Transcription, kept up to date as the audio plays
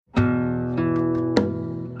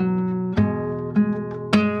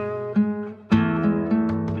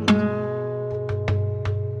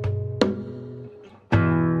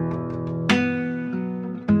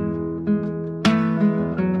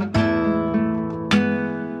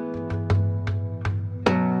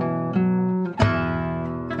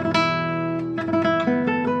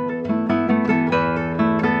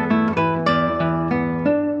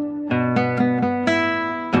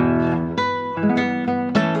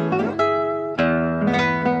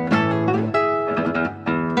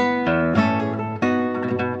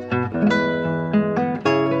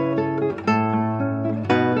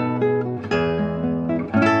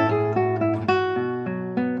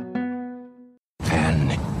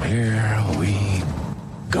Here we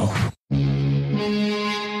go.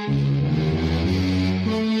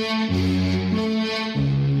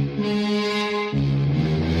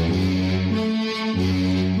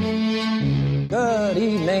 Good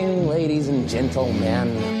evening, ladies and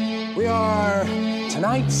gentlemen. We are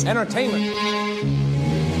tonight's entertainment.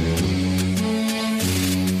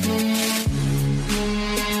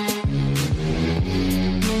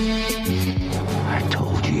 I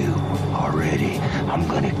told you already, I'm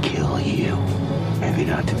gonna kill you. Maybe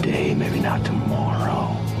not today, maybe not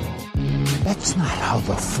tomorrow. That's not how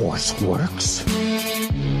the Force works.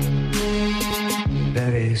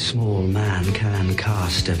 Very small man can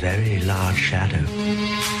cast a very large shadow.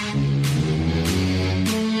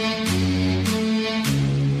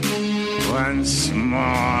 Once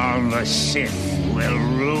more, the Sith will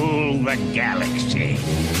rule the galaxy.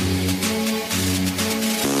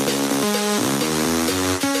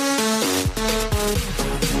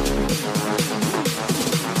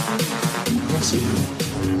 Impressive.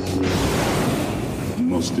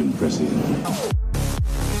 Most impressive.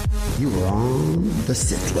 You were on the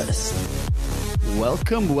Sith list.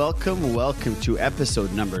 Welcome to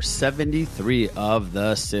episode number 73 of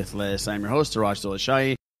the Sith List. I'm your host, Raj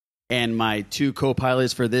Dolashai, and my two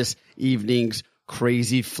co-pilots for this evening's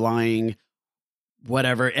crazy flying,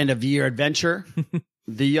 whatever, end-of-year adventure.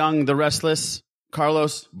 The young, the restless,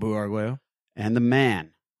 Carlos Boo Arguello. And the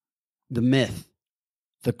man, the myth,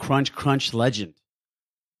 the crunch legend,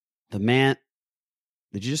 the man.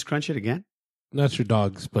 Did you just crunch it again? Not your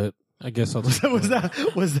dogs, but I guess I'll just... was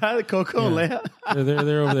that Coco and Leia?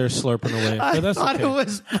 They're over there slurping away. But that's I thought okay. it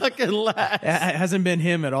was fucking Les. It hasn't been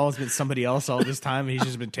him at all. It's been somebody else all this time. He's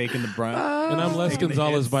just been taking the brunt. And I'm Les Taking the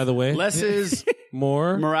Gonzalez, hits. by the way. Les is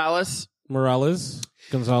Morales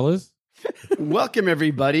Gonzalez. Welcome,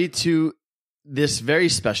 everybody, to this very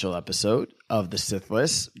special episode of the Sith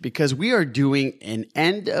List, because we are doing an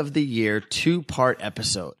end-of-the-year two-part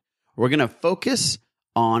episode. We're going to focus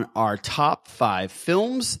on our top 5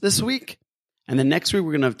 films this week, and then next week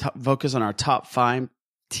we're going to focus on our top 5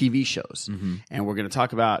 TV shows. And we're going to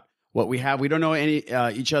talk about what we have. We don't know any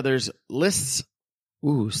each other's lists.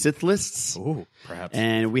 Ooh, Sith lists. Ooh, perhaps.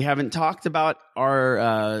 And we haven't talked about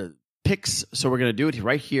our picks, so we're going to do it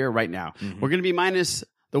right here, right now. We're going to be minus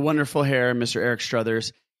the wonderful hair, Mr. Eric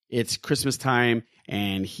Struthers. It's Christmas time,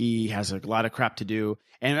 and he has a lot of crap to do.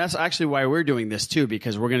 And that's actually why we're doing this, too,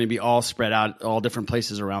 because we're going to be all spread out, all different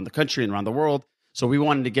places around the country and around the world. So we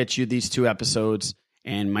wanted to get you these 2 episodes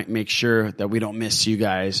and make sure that we don't miss you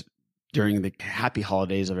guys during the happy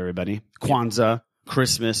holidays of everybody. Kwanzaa,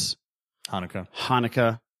 Christmas,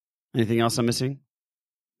 Hanukkah. Anything else I'm missing?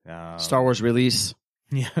 Star Wars release.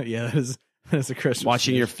 Yeah, that's a Christmas.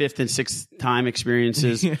 Watching your 5th and 6th time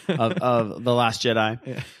experiences of The Last Jedi.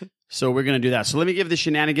 Yeah. So we're going to do that. So let me give the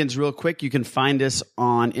shenanigans real quick. You can find us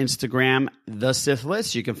on Instagram, The Sith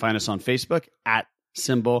List. You can find us on Facebook at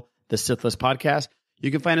symbol The Sith List Podcast.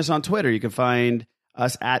 You can find us on Twitter. You can find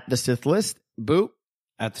us at The Sith List. Boo.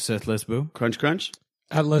 At the Sith List, Boo. Crunch.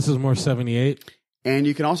 At Les is more 78. And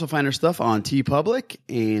you can also find our stuff on TeePublic.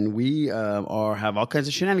 And we have all kinds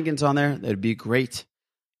of shenanigans on there. That'd be great.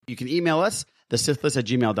 You can email us,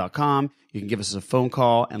 thesithlist@gmail.com. You can give us a phone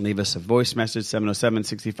call and leave us a voice message,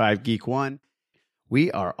 707-65-GEEK1. We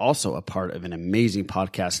are also a part of an amazing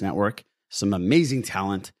podcast network, some amazing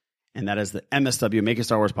talent, and that is the MSW, Make It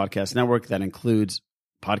Star Wars Podcast Network. That includes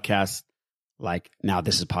podcasts like Now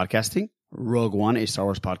This Is Podcasting, Rogue One, a Star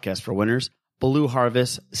Wars podcast for winners, Blue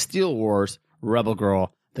Harvest, Steel Wars, Rebel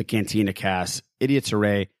Girl, The Cantina Cast, Idiots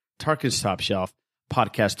Array, Tarkin's Top Shelf,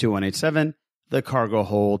 Podcast 2187, The Cargo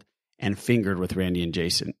Hold, and Fingered with Randy and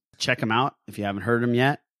Jason. Check them out. If you haven't heard them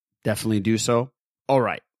yet, definitely do so. All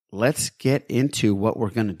right, let's get into what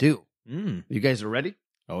we're going to do. You guys are ready?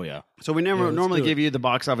 Oh, yeah. So we never let's normally do it. give you the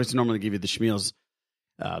box office, normally give you the schmeals,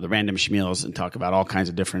 the random schmeals, and talk about all kinds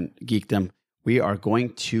of different geekdom. We are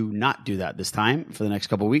going to not do that this time for the next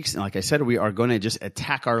couple of weeks. And like I said, we are going to just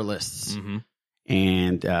attack our lists.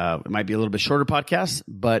 And it might be a little bit shorter podcast,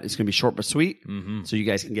 but it's going to be short but sweet. So you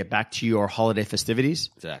guys can get back to your holiday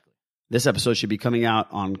festivities. Exactly. This episode should be coming out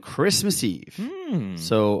on Christmas Eve.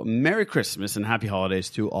 So Merry Christmas and Happy Holidays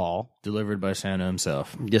to all. Delivered by Santa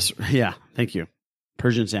himself. Yes, yeah, thank you.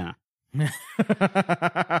 Persian Santa.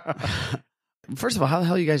 First of all, how the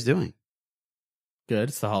hell are you guys doing? Good.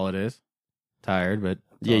 It's the holidays. Tired, but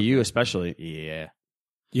Yeah, you especially. yeah.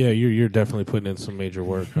 Yeah, you're definitely putting in some major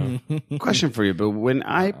work, huh? Question for you, but when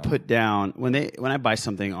I put down when I buy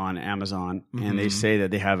something on Amazon and they say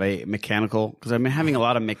that they have a mechanical, because I've been having a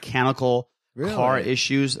lot of mechanical car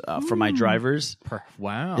issues for my drivers.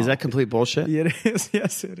 Wow. Is that complete bullshit? Yeah, it is.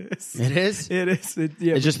 Yes, it is. It is? It is.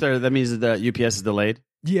 Yeah. It's just that means that the UPS is delayed?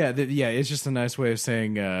 Yeah, it's just a nice way of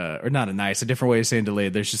saying, or not a different way of saying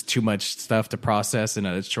delayed. There's just too much stuff to process in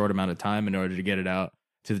a short amount of time in order to get it out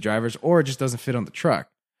to the drivers, or it just doesn't fit on the truck.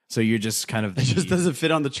 So you're just kind of... It just doesn't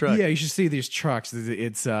fit on the truck. Yeah, you should see these trucks.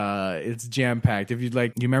 It's jam-packed. If you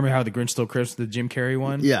you remember how the Grinch Stole Christmas, the Jim Carrey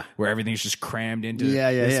one? Yeah. Where everything's just crammed into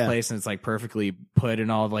this place and it's like perfectly put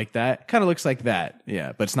and all like that. Kind of looks like that.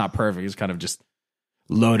 Yeah, but it's not perfect. It's kind of just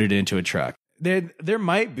loaded into a truck. There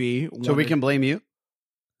might be... So we can blame you?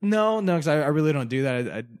 No, because I really don't do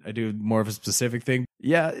that. I do more of a specific thing.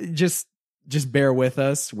 Yeah, just bear with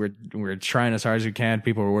us. We're trying as hard as we can.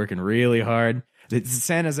 People are working really hard.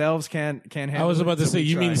 Santa's elves can't handle. I was about to say,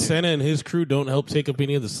 you mean trying. Santa and his crew don't help take up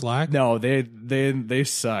any of the slack? No, they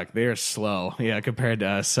suck. They are slow. Yeah, compared to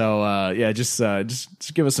us. So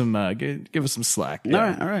just give us some give us some slack.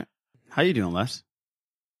 Yeah. All right. How you doing, Les?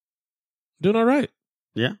 Doing all right.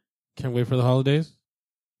 Yeah. Can't wait for the holidays.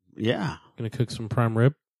 Yeah. Gonna cook some prime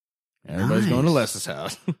rib. Everybody's going to Les's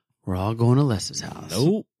house. We're all going to Les's house.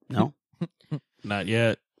 Nope. No. Not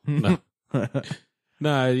yet. No.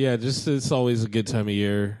 Nah, yeah, just it's always a good time of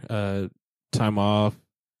year. Time off,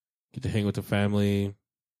 get to hang with the family,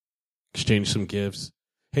 exchange some gifts.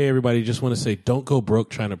 Hey, everybody, just want to say, don't go broke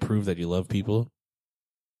trying to prove that you love people.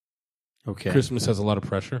 Okay. Christmas has a lot of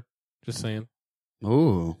pressure. Just saying.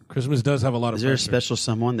 Ooh. Christmas does have a lot of pressure. Is there a special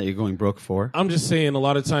someone that you're going broke for? I'm just saying, a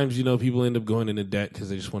lot of times, people end up going into debt because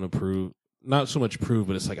they just want to prove, not so much prove,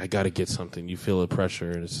 but it's like, I got to get something. You feel the pressure,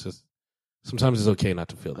 and it's just, sometimes it's okay not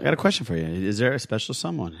to feel that. I got a question for you. Is there a special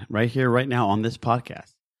someone right here, right now on this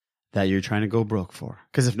podcast that you're trying to go broke for?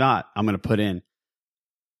 Because if not, I'm going to put in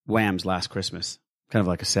Wham's Last Christmas. Kind of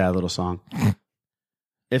like a sad little song.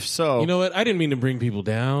 If so... You know what? I didn't mean to bring people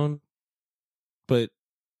down, but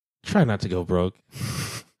try not to go broke.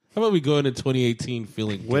 How about we go into 2018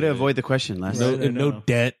 feeling way to avoid the question, Les. No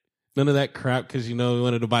debt. None of that crap because, we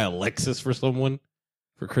wanted to buy a Lexus for someone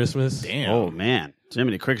for Christmas. Damn. Oh, man.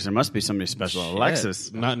 Jiminy Crickets, there must be somebody special. Shit.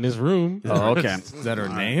 Alexis. Not in this room. Oh, okay. Is that her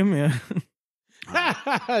name? Yeah.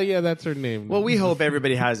 Yeah, that's her name. Well, we hope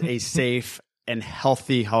everybody has a safe and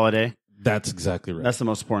healthy holiday. That's exactly right. That's the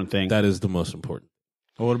most important thing. That is the most important.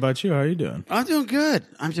 Well, what about you? How are you doing? I'm doing good.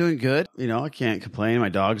 I can't complain. My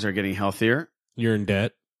dogs are getting healthier. You're in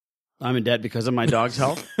debt. I'm in debt because of my dog's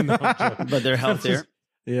health. But they're healthier.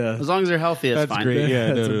 Yeah. As long as they're healthy, that's fine. Great.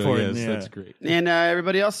 Yeah, that's important. Yes, yeah. That's great. And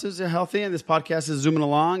everybody else is healthy, and this podcast is zooming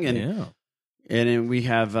along. And we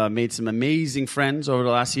have made some amazing friends over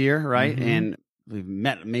the last year, right? Mm-hmm. And we've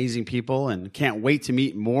met amazing people, and can't wait to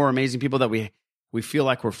meet more amazing people that we feel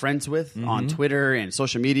like we're friends with on Twitter and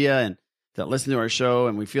social media, and that listen to our show,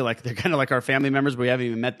 and we feel like they're kind of like our family members, but we haven't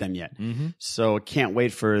even met them yet. Mm-hmm. So can't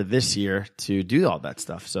wait for this year to do all that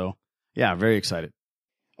stuff. So yeah, very excited.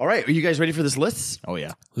 All right, are you guys ready for this list? Oh,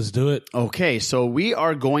 yeah. Let's do it. Okay, so we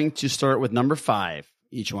are going to start with number 5,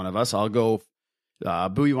 each one of us. I'll go,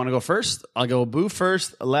 Boo, you want to go first? I'll go Boo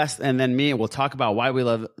first, Les, and then me, and we'll talk about why we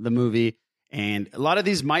love the movie. And a lot of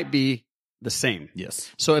these might be the same. Yes.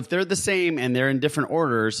 So if they're the same and they're in different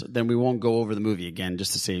orders, then we won't go over the movie again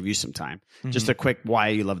just to save you some time. Mm-hmm. Just a quick why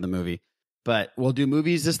you love the movie. But we'll do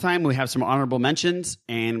movies this time. We have some honorable mentions,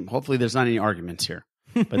 and hopefully there's not any arguments here.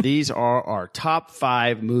 But these are our top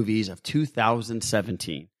 5 movies of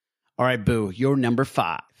 2017. All right, Boo, your number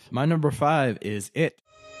 5. My number 5 is It.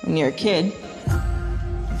 When you're a kid,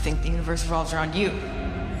 you think the universe revolves around you.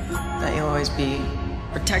 That you'll always be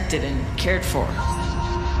protected and cared for.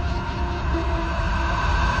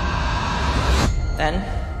 Then,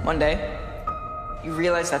 one day, you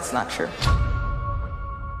realize that's not true.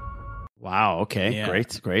 Wow, okay, Yeah.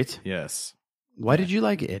 great. Yes. Why did you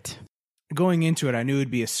like It? Going into it, I knew it would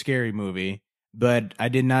be a scary movie, but I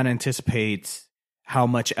did not anticipate how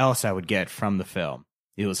much else I would get from the film.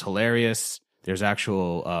 It was hilarious. There's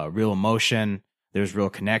actual real emotion. There's real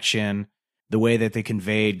connection. The way that they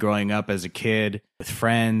conveyed growing up as a kid with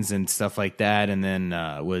friends and stuff like that. And then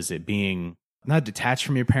was it being not detached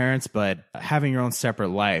from your parents, but having your own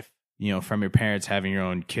separate life, from your parents, having your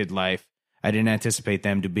own kid life. I didn't anticipate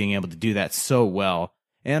them to being able to do that so well.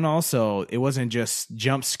 And also, it wasn't just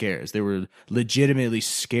jump scares. There were legitimately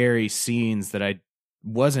scary scenes that I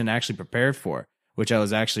wasn't actually prepared for, which I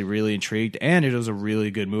was actually really intrigued. And it was a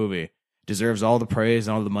really good movie. It deserves all the praise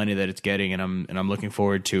and all the money that it's getting. And I'm looking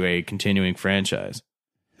forward to a continuing franchise.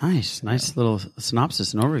 Nice little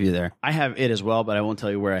synopsis and overview there. I have It as well, but I won't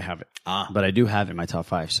tell you where I have it. But I do have it in my top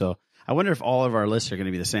 5. So I wonder if all of our lists are going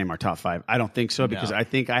to be the same, our top 5. I don't think so, because I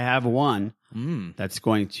think I have one that's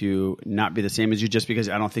going to not be the same as you, just because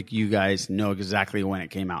I don't think you guys know exactly when it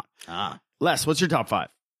came out. Les, what's your top 5?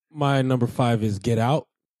 My number 5 is Get Out.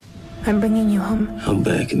 I'm bringing you home. How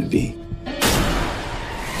bad can it be?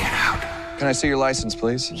 Can I see your license,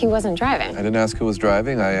 please? He wasn't driving. I didn't ask who was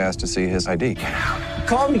driving. I asked to see his ID.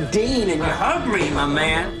 Call me Dean and you're hungry, my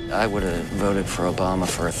man. I would have voted for Obama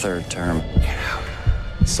for a 3rd term.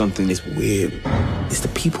 Something is weird. It's the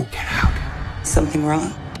people. Get out. Something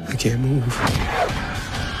wrong? I can't move.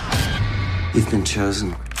 You've been chosen.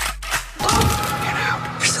 Get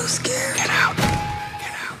out. We're so scared. Get out.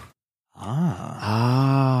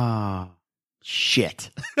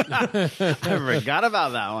 Shit. I forgot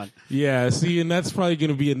about that one. Yeah, see, and that's probably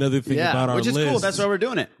going to be another thing about our which is list. cool. That's why we're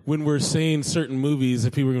doing it. When we're saying certain movies,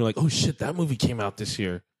 that people are going to be like, oh shit, that movie came out this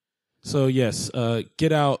year. So yes,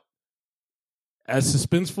 Get Out, as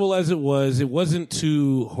suspenseful as it wasn't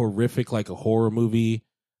too horrific like a horror movie.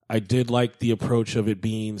 I did like the approach of it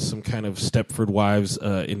being some kind of Stepford Wives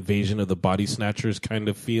invasion of the body snatchers kind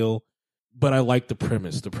of feel. But I liked the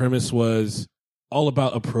premise. The premise was all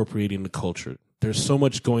about appropriating the culture. There's so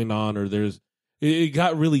much going on, it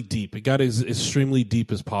got really deep. It got as extremely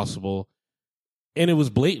deep as possible. And it was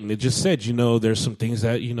blatant. It just said, there's some things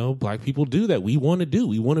that, black people do that we want to do.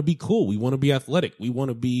 We want to be cool. We want to be athletic. We want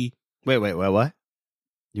to be... Wait, what?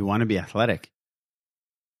 You want to be athletic?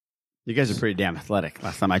 You guys are pretty damn athletic,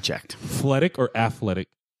 last time I checked. Athletic or athletic?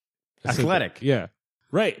 Athletic. Yeah.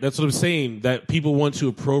 Right. That's what I'm saying, that people want to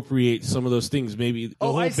appropriate some of those things. Maybe the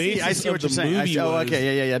whole basis I see of what the you're saying. movie was,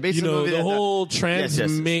 okay, yeah. Basically, the whole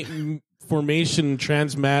transformation,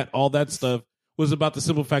 transmat, all that stuff was about the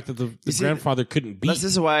simple fact that the grandfather couldn't beat. This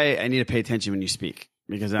is why I need to pay attention when you speak.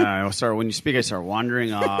 Because when you speak, I start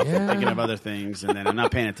wandering off, thinking of other things, and then I'm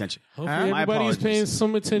not paying attention. Hopefully everybody's paying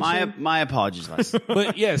some attention. My apologies, Les.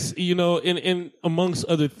 But yes, in amongst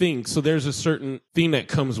other things, so there's a certain thing that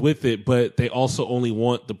comes with it, but they also only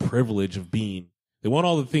want the privilege of being. They want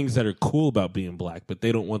all the things that are cool about being black, but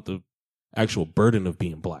they don't want the actual burden of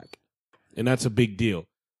being black. And that's a big deal.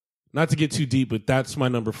 Not to get too deep, but that's my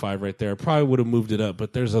number 5 right there. I probably would have moved it up,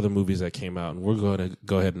 but there's other movies that came out, and we're going to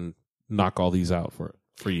go ahead and knock all these out for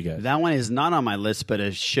you guys. That one is not on my list, but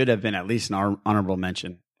it should have been at least an honorable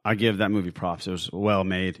mention. I give that movie props. It was well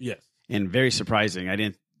made. Yes. And very surprising. I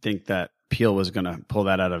didn't think that Peele was going to pull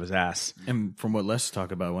that out of his ass. And from what Les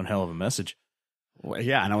talked about, one hell of a message. Well,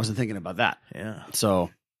 yeah, and I wasn't thinking about that. Yeah.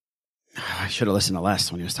 So I should have listened to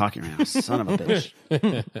Les when he was talking right now. Son of a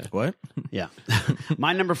bitch. What? Yeah.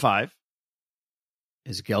 My number 5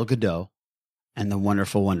 is Gal Gadot and the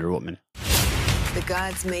Wonderful Wonder Woman. The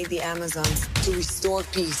gods made the Amazons to restore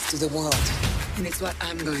peace to the world. And it's what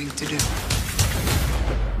I'm going to do.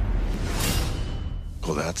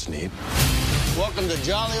 Well, that's neat. Welcome to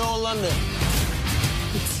jolly old London.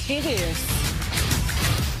 It's hideous.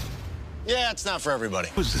 Yeah, it's not for everybody.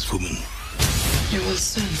 Who's this woman? You will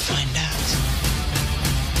soon find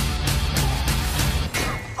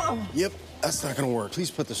out. Yep, that's not going to work.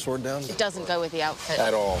 Please put the sword down. It doesn't go with the outfit.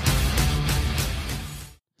 At all.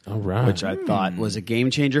 All right. Which I thought was a game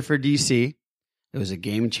changer for DC. It was a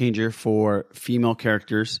game changer for female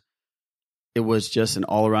characters. It was just an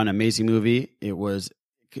all-around amazing movie. It was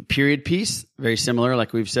period piece, very similar,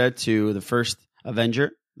 like we've said, to the first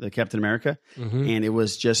Avenger, the Captain America. Mm-hmm. And it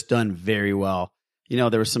was just done very well. There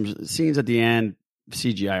were some scenes at the end,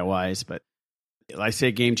 CGI-wise, but I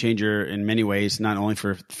say game changer in many ways, not only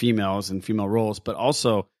for females and female roles, but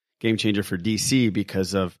also game changer for DC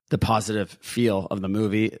because of the positive feel of the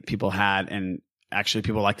movie people had. And actually,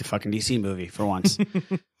 people like the fucking DC movie for once.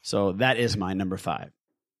 So that is my number 5.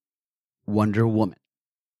 Wonder Woman.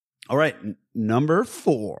 All right. Number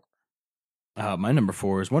 4. My number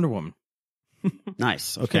 4 is Wonder Woman.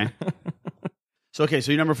 Nice. Okay. So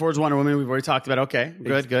your number 4 is Wonder Woman. We've already talked about it. Okay.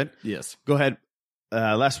 Good. Yes. Go ahead.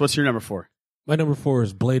 Les, what's your number 4? My number 4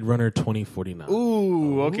 is Blade Runner 2049.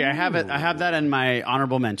 Ooh, okay. I have it. I have that in my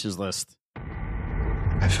honorable mentions list.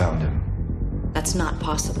 I found him. That's not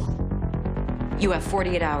possible. You have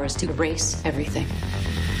 48 hours to erase everything.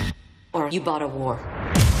 Or you bought a war.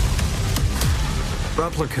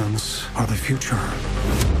 Replicants are the future.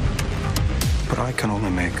 But I can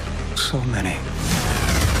only make so many.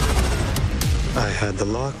 I had the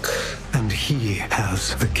luck, and he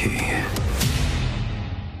has the key.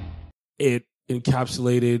 It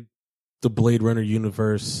encapsulated the Blade Runner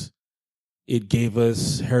universe. It gave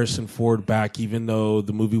us Harrison Ford back, even though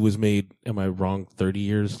the movie was made, am I wrong, 30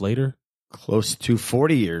 years later? Close to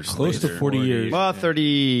 40 years Close later. to 40 years. Well,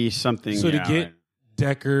 30-something. So to get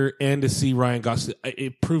Decker and to see Ryan Gosling.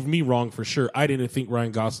 It proved me wrong for sure. I didn't think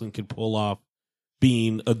Ryan Gosling could pull off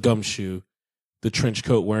being a gumshoe, the trench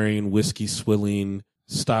coat wearing, whiskey swilling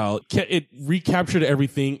style. It recaptured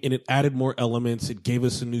everything and it added more elements. It gave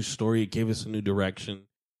us a new story. It gave us a new direction.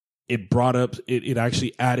 It brought up, it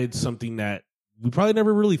actually added something that we probably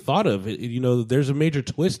never really thought of. There's a major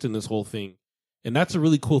twist in this whole thing. And that's a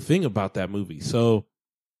really cool thing about that movie. So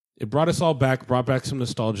it brought us all back, brought back some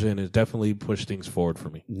nostalgia, and it definitely pushed things forward for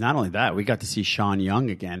me. Not only that, we got to see Sean Young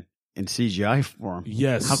again in CGI form.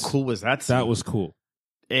 Yes. How cool was that scene? That was cool.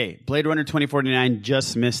 Hey, Blade Runner 2049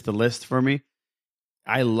 just missed the list for me.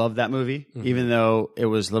 I love that movie, even though it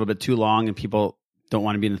was a little bit too long and people don't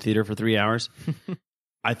want to be in the theater for 3 hours.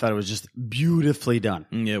 I thought it was just beautifully done.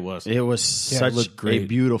 It was. It was such a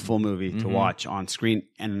beautiful movie to Mhm. watch on screen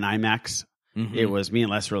and an IMAX. Mhm. It was, me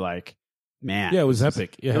and Les were like, man. Yeah, it was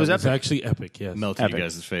epic. Yeah, it was epic. Actually epic, yes. Melting Epic. you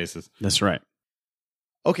guys' faces. That's right.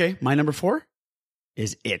 Okay, my number 4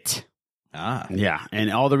 is It. Yeah,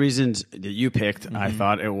 and all the reasons that you picked, I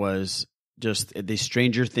thought it was just the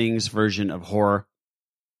Stranger Things version of horror.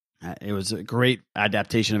 It was a great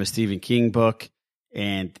adaptation of a Stephen King book,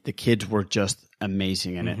 and the kids were just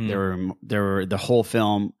amazing in it. There were the whole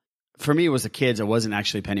film. For me, it was the kids. It wasn't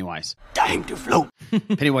actually Pennywise. Time to float.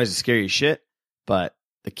 Pennywise is scary as shit, but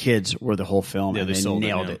the kids were the whole film, Yeah, and they they sold it,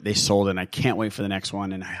 nailed yeah. it. They sold it, and I can't wait for the next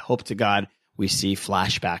one, and I hope to God we see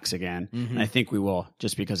flashbacks again. And I think we will,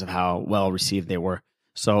 just because of how well received they were.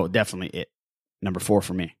 So definitely It. Number 4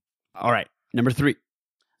 for me. All right, number 3.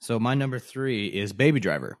 So my number 3 is Baby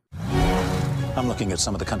Driver. I'm looking at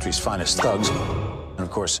some of the country's finest thugs. And of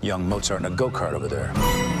course, young Mozart in a go-kart over there.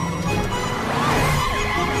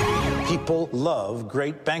 People love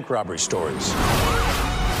great bank robbery stories.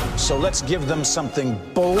 So let's give them something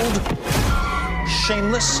bold,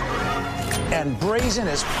 shameless, and brazen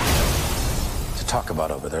as to talk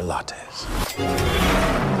about over their lattes.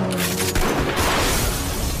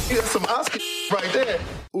 You got some Oscar right there.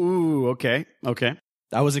 Ooh, okay.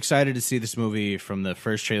 I was excited to see this movie from the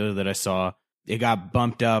first trailer that I saw. It got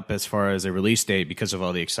bumped up as far as a release date because of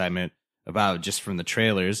all the excitement about just from the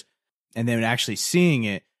trailers. And then actually seeing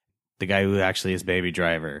it, the guy who actually is Baby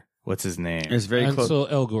Driver, what's his name? It's very close. Ansel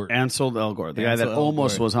Elgort. Ansel Elgort, the guy that Ansel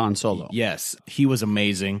almost Elgort. was Han Solo. Yes, he was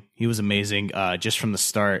amazing. Just from the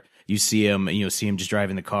start, you see him just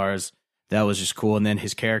driving the cars. That was just cool. And then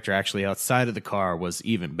his character actually outside of the car was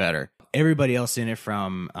even better. Everybody else in it,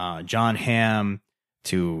 from John Hamm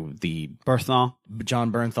to the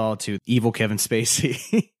John Bernthal to evil Kevin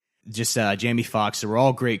Spacey, just Jamie Foxx. They were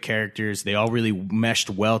all great characters. They all really meshed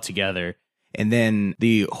well together. And then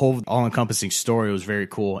the whole all-encompassing story was very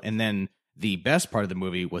cool. And then the best part of the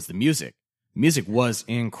movie was the music. Music was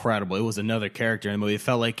incredible. It was another character in the movie. It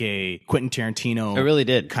felt like a Quentin Tarantino. It really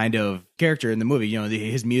did. Kind of character in the movie.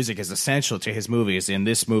 His music is essential to his movies, and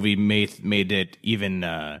this movie made it even.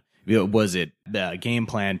 Game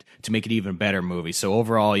planned to make it even better movie. So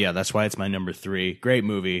overall, yeah, that's why it's my number 3. Great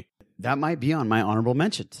movie. That might be on my honorable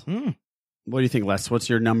mentions. What do you think, Les? What's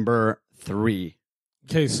your number 3?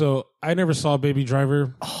 Okay, so I never saw Baby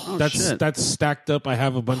Driver. Oh, That's stacked up. I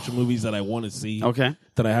have a bunch of movies that I want to see. Okay.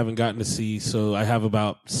 That I haven't gotten to see. So I have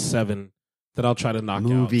about 7 that I'll try to knock out.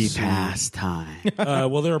 Movie soon. pastime.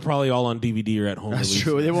 Well, they're probably all on DVD or at home. That's release.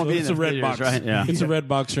 true. They won't be It's in a the red theaters, box, right? Yeah. It's a red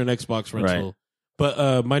box or an Xbox rental. Right.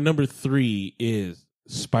 But my number 3 is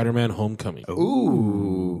Spider-Man: Homecoming.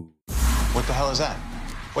 Ooh. What the hell is that?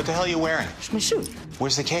 What the hell are you wearing? It's my suit.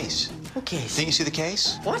 Where's the case? What case? Didn't you see the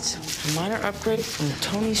case? What? A minor upgrade from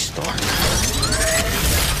Tony Stark.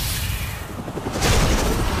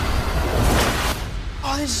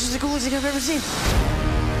 Oh, this is the coolest thing I've ever seen.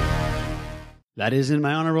 That is in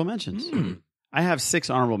my honorable mentions. I have 6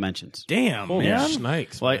 honorable mentions. Damn, Holy man.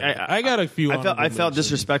 snakes. Like I got a few. I felt mentions.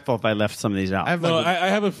 disrespectful if I left some of these out. I have I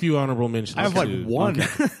have a few honorable mentions. I have like too. 1.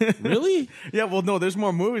 Really? Yeah, well, no, there's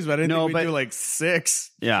more movies, but I didn't No, think we but- do like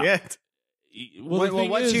 6. Yeah. Shit. Well, the thing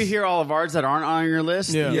once is- you hear all of ours that aren't on your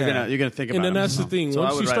list, Yeah. you're Yeah. gonna think about And then them. that's the thing. So I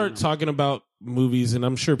Once would you write start them. talking about movies, and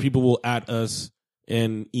I'm sure people will at us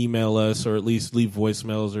and email us, or at least leave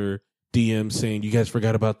voicemails or DMs saying you guys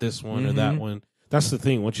forgot about this one or that one. That's the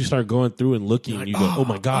thing. Once you start going through and looking, you go, "Oh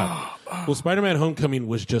my god!" Well, Spider-Man: Homecoming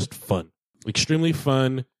was just fun, extremely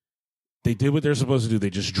fun. They did what they're supposed to do. They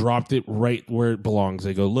just dropped it right where it belongs.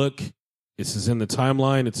 They go, "Look, this is in the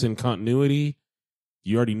timeline. It's in continuity.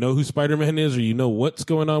 You already know who Spider-Man is, or you know what's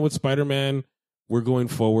going on with Spider-Man. We're going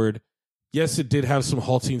forward." Yes, it did have some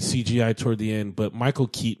halting CGI toward the end, but Michael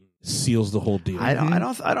Keaton seals the whole deal. I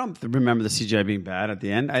don't remember the CGI being bad at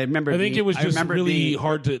the end. I think it was just really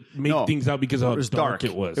hard to make things out because of how dark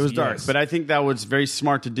it was. It was dark, but I think that was very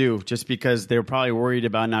smart to do, just because they were probably worried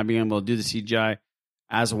about not being able to do the CGI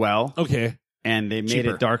as well. Okay. And they made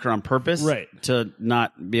it darker on purpose, right, to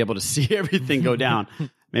not be able to see everything go down.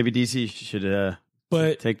 Maybe DC should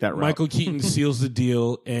take that route. Michael Keaton seals the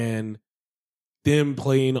deal, and them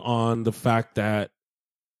playing on the fact that,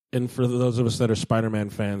 and for those of us that are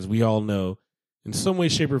Spider-Man fans, we all know in some way,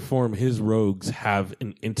 shape, or form, his rogues have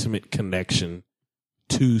an intimate connection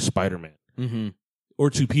to Spider-Man or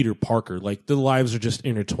to Peter Parker. Like, the lives are just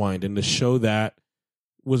intertwined, and to show that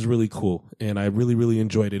was really cool, and I really, really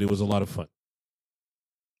enjoyed it. It was a lot of fun.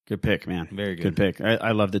 Good pick, man. Very good. Good pick.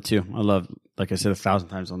 I loved it too. I loved, like I said 1,000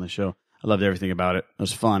 times on the show, I loved everything about it. It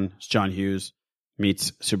was fun. It's John Hughes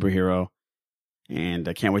meets superhero, and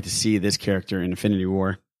I can't wait to see this character in Infinity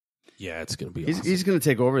War. Yeah, it's going to be awesome. awesome. He's going to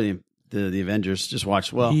take over the Avengers. Just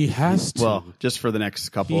watch. Well, he has to. Well, just for the next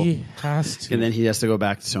couple. He has to. And then he has to go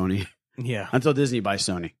back to Sony. Yeah. Until Disney buys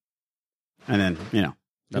Sony. And then,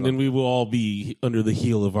 and then we will all be under the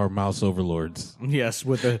heel of our mouse overlords. Yes,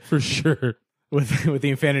 with the for sure. With the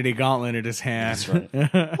Infinity Gauntlet in his hand. That's right.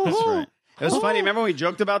 That's right. It was funny. Remember when we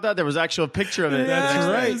joked about that? There was actually a picture of it. That's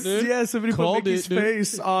right. Dude. Yeah, somebody put Mickey's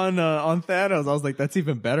face on Thanos. I was like, that's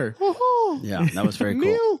even better. Yeah, that was very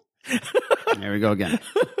cool. There we go again.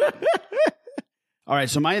 All right,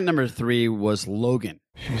 so my number 3 was Logan.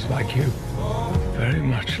 She's like you. Very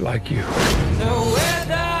much like you.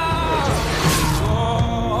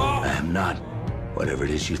 I am not whatever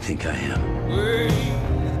it is you think I am.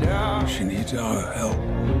 She needs our help.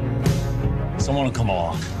 Someone will come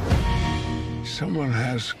along. Someone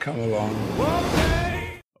has come along.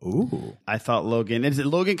 Ooh. I thought Logan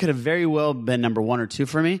could have very well been number 1 or 2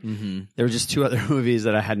 for me. There were just 2 other movies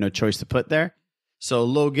that I had no choice to put there. So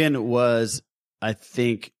Logan was, I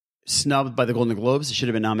think, snubbed by the Golden Globes. It should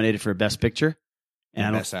have been nominated for Best Picture.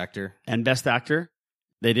 And Best Actor. And Best Actor.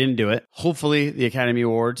 They didn't do it. Hopefully the Academy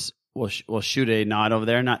Awards will shoot a nod over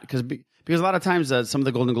there. Not because a lot of times some of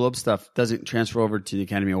the Golden Globe stuff doesn't transfer over to the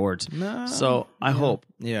Academy Awards. No. So I hope.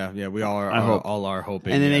 Yeah, we all are. All are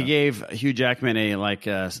hoping. And then they gave Hugh Jackman a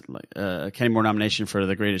Academy Award nomination for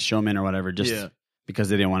The Greatest Showman or whatever, just because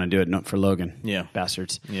they didn't want to do it for Logan. Yeah,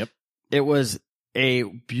 bastards. Yep. It was a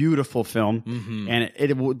beautiful film, and it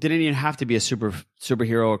didn't even have to be a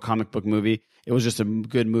superhero or comic book movie. It was just a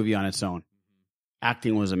good movie on its own.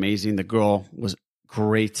 Acting was amazing. The girl was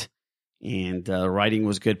great. And writing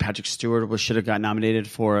was good. Patrick Stewart should have got nominated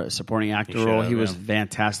for a supporting actor role. He was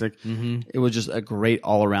fantastic. It was just a great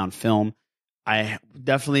all-around film. I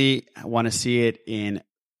definitely want to see it in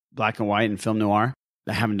black and white and film noir.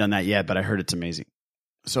 I haven't done that yet, but I heard it's amazing.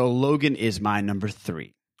 So Logan is my number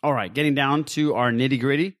 3. All right, getting down to our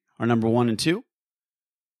nitty-gritty, our number 1 and 2.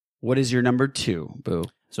 What is your number 2, Boo?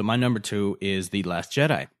 So my number 2 is The Last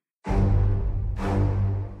Jedi.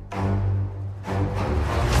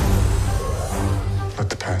 Let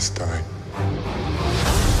the past die.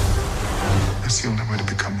 That's the only way to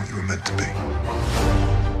become what you were meant to be.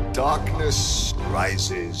 Darkness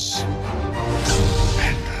rises,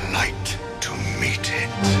 and light to meet it.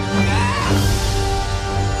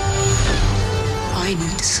 I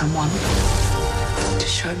need someone to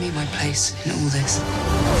show me my place in all this.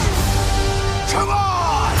 Come on!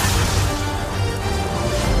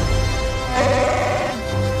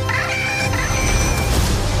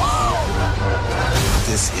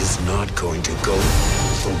 This is not going to go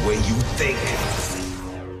the way you think.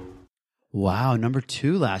 Wow, number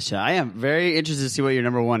 2, Last Jedi. I am very interested to see what your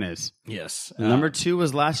number 1 is. Yes. Number 2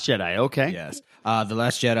 was Last Jedi. Okay. Yes. The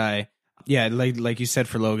Last Jedi. Yeah, like you said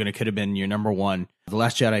for Logan, it could have been your number 1. The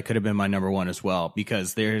Last Jedi could have been my number 1 as well,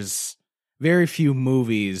 because there's very few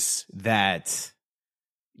movies that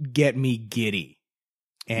get me giddy.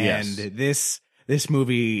 And this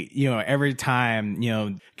movie, every time,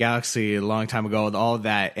 Galaxy a long time ago, all of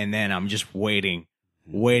that, and then I'm just waiting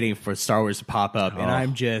for Star Wars to pop up, and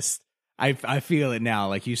I'm just, I feel it now.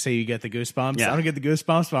 Like you say, you get the goosebumps. Yeah. I don't get the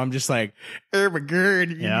goosebumps, but I'm just like, oh my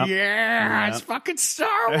god, Yep. it's fucking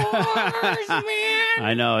Star Wars, man.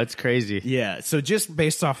 I know, it's crazy. Yeah, so just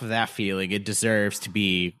based off of that feeling, it deserves to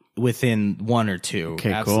be within 1 or 2.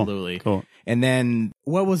 Okay, absolutely. Cool. And then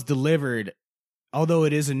what was delivered, although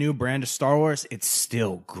it is a new brand of Star Wars, it's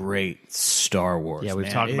still great Star Wars. Yeah, we've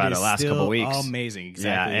man. talked about it last couple weeks. Amazing,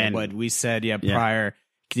 exactly. Yeah, and what we said, prior,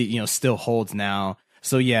 still holds now.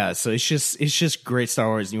 So it's just great Star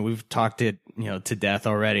Wars. We've talked it, to death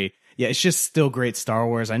already. Yeah, it's just still great Star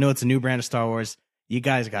Wars. I know it's a new brand of Star Wars. You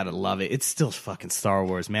guys gotta love it. It's still fucking Star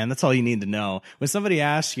Wars, man. That's all you need to know. When somebody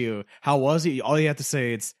asks you how was it, all you have to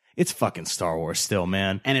say it's fucking Star Wars still,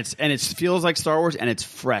 man. And it feels like Star Wars, and it's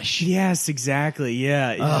fresh. Yes, exactly.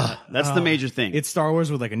 Yeah. That's the major thing. It's Star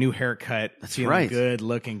Wars with like a new haircut. That's feeling right. Good,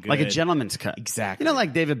 looking good. Like a gentleman's cut. Exactly. You know,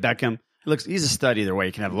 like David Beckham. He's a stud either way.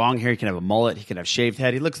 He can have long hair. He can have a mullet. He can have shaved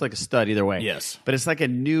head. He looks like a stud either way. Yes. But it's like a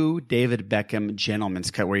new David Beckham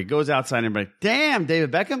gentleman's cut where he goes outside and be like, damn,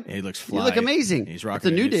 David Beckham. Yeah, he looks fly. You look amazing. He's rocking It's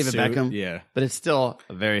a new new David suit. Beckham. Yeah. But it's still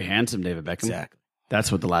a very handsome David Beckham. Exactly.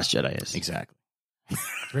 That's what The Last Jedi is. Exactly.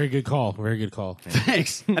 Very good call. Very good call.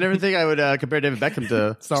 Thanks. I never think I would compare David Beckham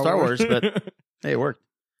to Star Wars, but hey, it worked.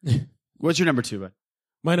 What's your number 2, bud?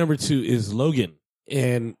 My number 2 is Logan.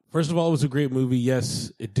 And first of all, it was a great movie.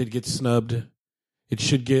 Yes, it did get snubbed. It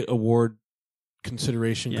should get award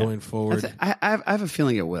consideration going forward. I have a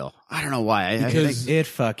feeling it will. I don't know why. Because it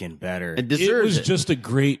fucking better. It deserves it. Was just a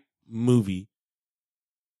great movie.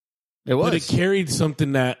 It was. But it carried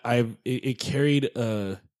something that it carried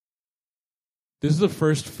this is the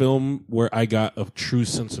first film where I got a true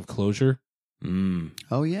sense of closure.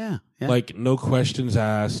 Oh, yeah. Like, no questions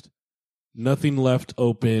asked, nothing left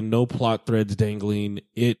open, no plot threads dangling.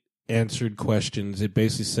 It answered questions. It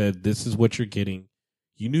basically said, this is what you're getting.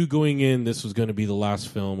 You knew going in this was going to be the last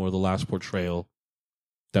film or the last portrayal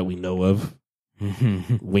that we know of.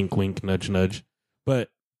 Wink, wink, nudge, nudge. But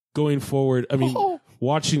going forward, I mean,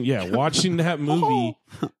 watching that movie,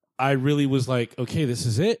 I really was like, okay, this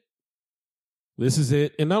is it. This is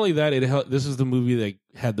it. And not only that, this is the movie that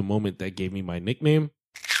had the moment that gave me my nickname.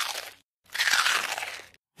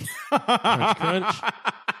 Crunch, crunch.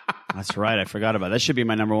 That's right. I forgot about it. That should be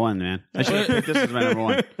my number 1, man. I should have picked this as my number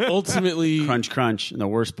 1. Ultimately, crunch, crunch, in the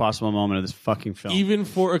worst possible moment of this fucking film. Even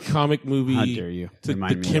for a comic movie, how dare you?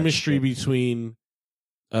 The chemistry between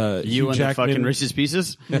you and Jackman, the fucking Reese's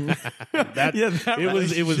Pieces. It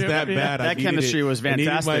was that bad. That chemistry was fantastic.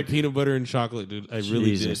 I needed my peanut butter and chocolate, dude. I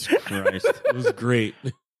really Jesus did. Christ. It was great.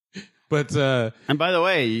 But and by the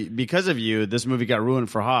way, because of you, this movie got ruined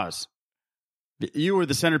for Haas. You were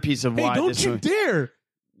the centerpiece of why. Don't you dare!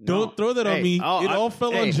 Don't throw that on me. It all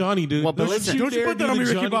fell on Johnny, dude. Well, but listen, don't you put that on me,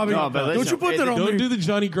 Ricky Bobby. Don't you put that on me. Don't do the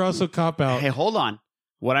Johnny Grosso cop out. Hey, hold on.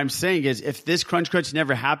 What I'm saying is, if this crunch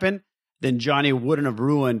never happened, then Johnny wouldn't have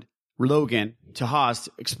ruined Logan to Haas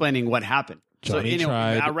explaining what happened. Johnny so,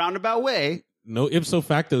 tried. A roundabout way. No ipso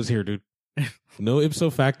factos here, dude. No ipso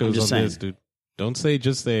factos on this, dude. Don't say,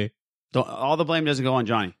 just say. All the blame doesn't go on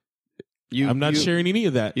Johnny. I'm not sharing any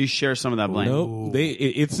of that. You share some of that blame. No,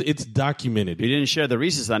 it's documented. You didn't share the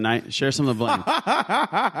Reese's that night. Share some of the blame.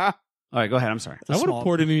 All right, go ahead. I'm sorry. I would have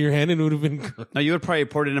poured it in your hand and it would have been great. No, you would probably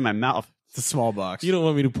poured it in my mouth. It's a small box. You don't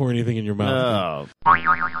want me to pour anything in your mouth. Oh,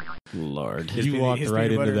 Lord. You walked right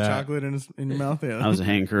into that. Chocolate in your mouth. Yeah. That was a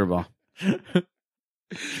hanging curveball.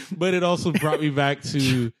 But it also brought me back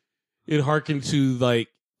to, it harkened to like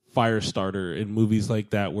Firestarter and movies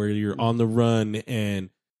like that where you're on the run and,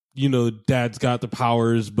 you know, dad's got the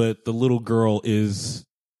powers, but the little girl is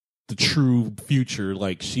the true future.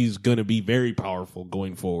 Like, she's going to be very powerful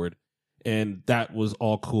going forward. And that was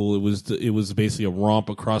all cool. It was basically a romp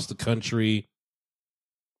across the country.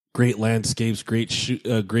 Great landscapes, great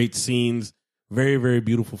scenes, very, very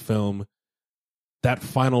beautiful film. That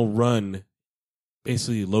final run,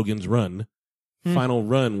 basically Logan's run, final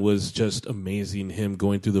run was just amazing. Him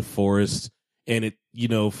going through the forest. And it, you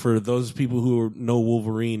know, for those people who know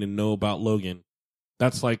Wolverine and know about Logan,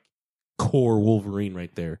 that's like core Wolverine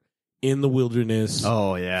right there. In the wilderness.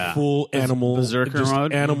 Oh, yeah. Full animal. Berserker just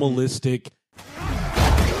mode. Animalistic.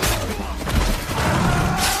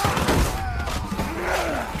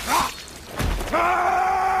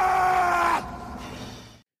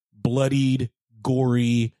 Bloodied,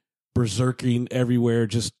 gory, berserking everywhere,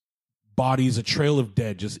 just bodies, a trail of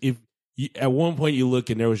dead. Just if you, at one point you look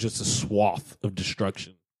and there was just a swath of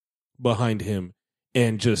destruction behind him,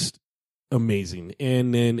 and just amazing.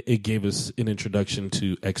 And then it gave us an introduction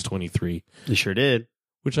to X-23. It sure did.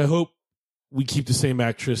 Which I hope we keep the same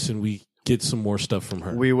actress and we get some more stuff from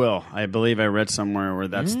her. We will. I believe I read somewhere where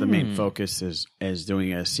that's the main focus is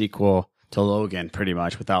doing a sequel to Logan, pretty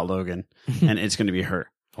much, without Logan. And it's going to be her.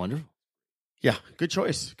 Wonderful. Yeah, good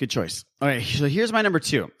choice. Good choice. All right, so here's my number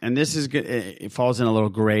 2. And this is good. It falls in a little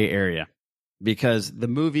gray area because the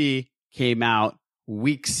movie came out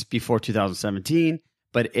weeks before 2017,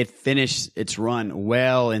 but it finished its run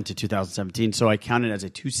well into 2017. So I count it as a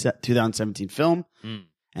 2017 film,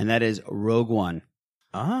 and that is Rogue One,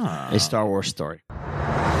 a Star Wars story. The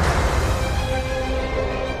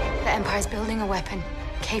Empire's building a weapon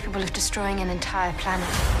capable of destroying an entire planet.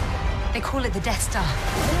 They call it the Death Star.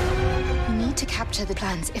 We need to capture the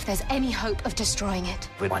plans if there's any hope of destroying it.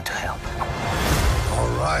 We want to help. All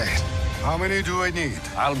right. How many do I need?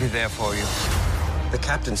 I'll be there for you. The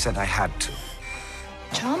captain said I had to.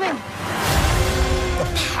 Charming. The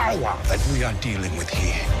power that we are dealing with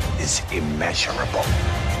here is immeasurable.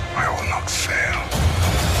 I will not fail.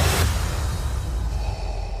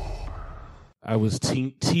 I was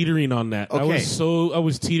teetering on that. Okay. I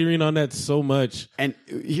was teetering on that so much. And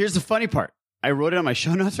here's the funny part. I wrote it on my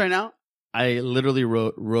show notes right now. I literally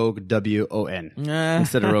wrote Rogue W-O-N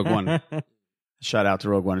instead of Rogue One. Shout out to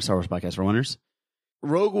Rogue One and Star Wars Podcast for Winners.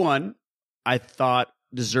 Rogue One, I thought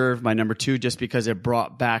deserved my number 2 just because it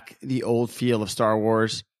brought back the old feel of Star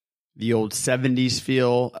Wars, the old 70s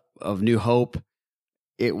feel of New Hope.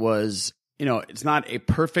 It was, it's not a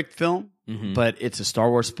perfect film, but it's a Star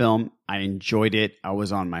Wars film. I enjoyed it. I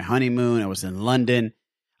was on my honeymoon. I was in London.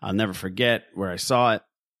 I'll never forget where I saw it.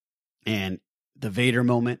 And the Vader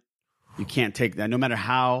moment, you can't take that. No matter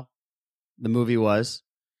how the movie was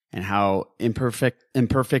and how imperfect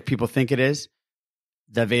people think it is,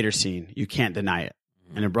 the Vader scene, you can't deny it.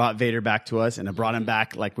 And it brought Vader back to us, and it brought him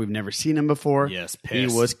back like we've never seen him before. Yes, he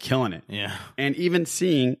was killing it. Yeah. And even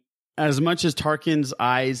seeing, as much as Tarkin's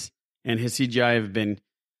eyes and his CGI have been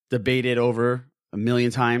debated over a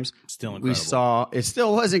million times, still incredible. It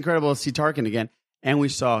still was incredible to see Tarkin again. And we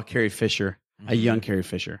saw Carrie Fisher, a young Carrie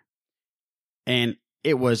Fisher. And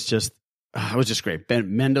it was just great.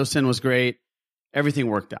 Ben Mendelsohn was great. Everything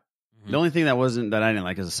worked out. The only thing that I didn't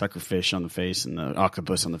like is a sucker fish on the face and the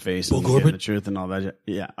octopus on the face and the truth and all that.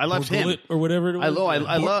 Yeah, I loved him or whatever. I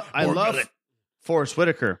love Forrest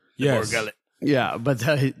Whitaker. Yes. Yeah, but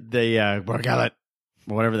the Borgullet,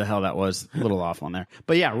 whatever the hell that was, a little off on there.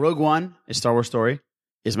 But yeah, Rogue One, A Star Wars Story,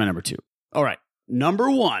 is my number 2. All right, number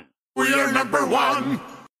 1. We are number 1.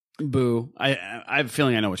 Boo. I have a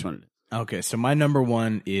feeling I know which one it is. Okay, so my number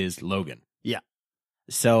 1 is Logan. Yeah.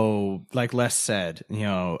 So, like Les said,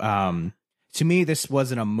 to me, this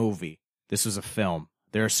wasn't a movie. This was a film.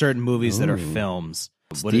 There are certain movies that are films.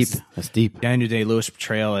 That's deep. Daniel Day-Lewis'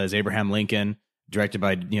 portrayal as Abraham Lincoln, directed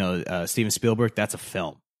by Steven Spielberg. That's a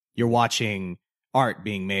film. You're watching art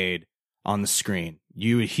being made on the screen.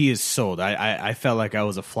 He is sold. I felt like I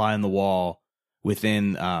was a fly on the wall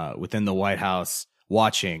within the White House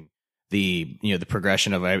watching the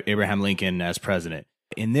progression of Abraham Lincoln as president.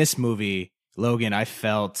 In this movie, Logan, I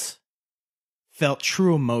felt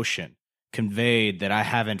true emotion conveyed that I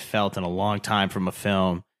haven't felt in a long time from a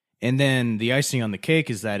film. And then the icing on the cake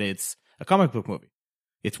is that it's a comic book movie.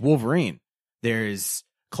 It's Wolverine. There's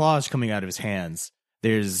claws coming out of his hands.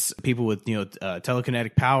 There's people with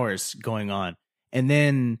telekinetic powers going on. And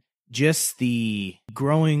then just the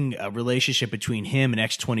growing relationship between him and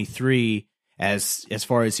X-23 as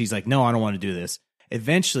far as he's like, no, I don't want to do this.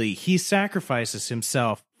 Eventually, he sacrifices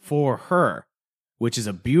himself for her, which is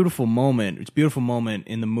a beautiful moment. It's a beautiful moment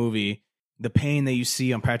in the movie. The pain that you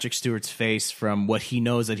see on Patrick Stewart's face from what he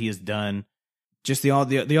knows that he has done, just the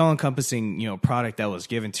all-encompassing product that was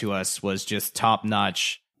given to us was just top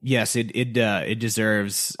notch. Yes, it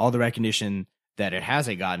deserves all the recognition that it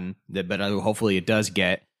hasn't gotten, but hopefully it does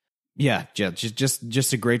get. Yeah,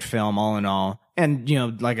 just a great film all in all.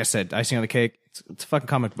 And like I said, icing on the cake. It's a fucking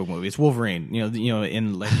comic book movie. It's Wolverine.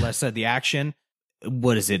 And like Les said, the action.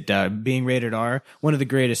 What is it? Being rated R. One of the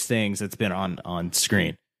greatest things that's been on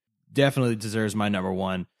screen. Definitely deserves my number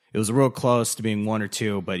 1. It was real close to being 1 or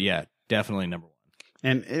 2, but yeah, definitely number 1.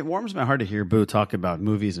 And it warms my heart to hear Boo talk about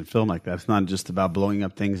movies and film like that. It's not just about blowing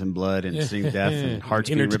up things and blood and seeing death and hearts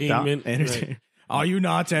being ripped out. Right. Are you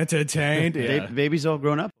not entertained? Yeah. Baby's all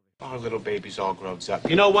grown up. Our little baby's all grown up.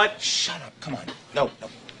 You know what? Shut up. Come on. No.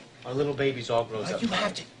 Our little baby's all grown up. You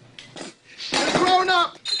have to. You're grown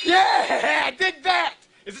up! Yeah! I did that!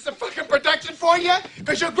 Is this a fucking production for you?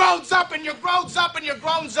 Because you're grown up and you're grown up and you're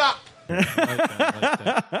grown up! like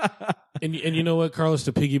that. And you know what, Carlos,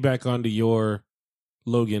 to piggyback onto your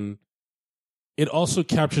Logan, it also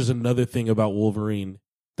captures another thing about Wolverine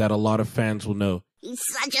that a lot of fans will know. He's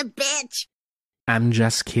such a bitch. I'm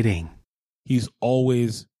just kidding. He's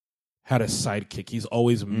always had a sidekick. He's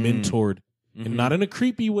always mentored. And not in a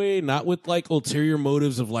creepy way, not with like ulterior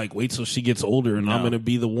motives of like, wait till she gets older and I'm going to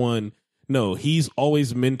be the one. No, he's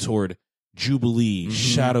always mentored Jubilee,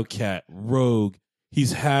 Shadowcat, Rogue.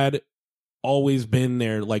 He's always been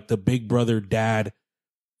there like the big brother, dad,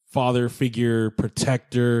 father figure,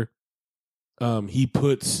 protector. He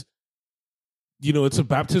puts, it's a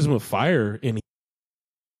baptism of fire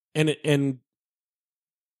and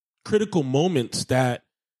critical moments that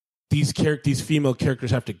these female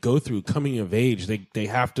characters have to go through coming of age. They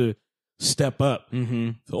have to step up.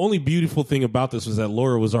 The only beautiful thing about this was that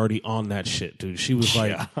Laura was already on that shit, dude. She was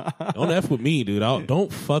like, don't F with me, dude.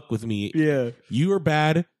 Don't fuck with me. Yeah. You are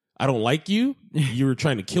bad. I don't like you. You were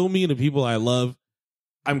trying to kill me and the people I love.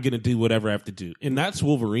 I'm going to do whatever I have to do. And that's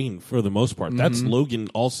Wolverine for the most part. That's Logan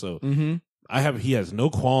also. He has no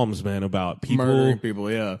qualms, man, about people murdering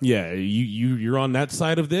people. Yeah. Yeah. You're on that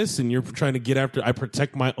side of this and you're trying to get after, I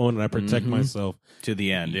protect my own and I protect myself. To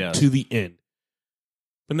the end. Yeah. To the end.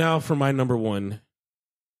 But now for my number one.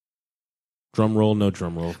 Drum roll, no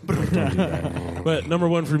drum roll. Don't do that. But number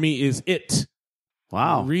one for me is It.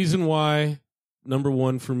 Wow. Reason why number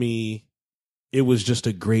one for me, it was just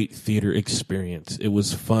a great theater experience. It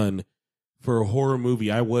was fun. For a horror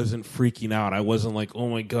movie, I wasn't freaking out. I wasn't like, oh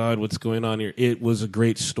my God, what's going on here? It was a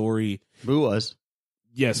great story. Boo was.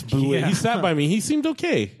 Yes, Boo. Yeah. He sat by me. He seemed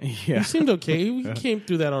okay. Yeah. He seemed okay. We came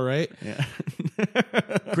through that all right. Yeah.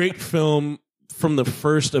 Great film. From the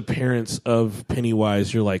first appearance of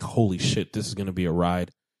Pennywise, you're like, holy shit, this is going to be a ride.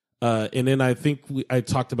 And then I think I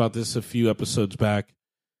talked about this a few episodes back.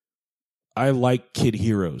 I like kid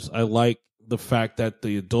heroes. I like the fact that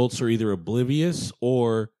the adults are either oblivious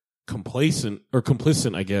or complacent,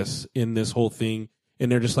 I guess, in this whole thing.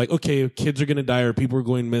 And they're just like, okay, kids are going to die or people are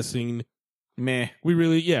going missing. Meh. We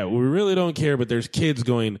really don't care, but there's kids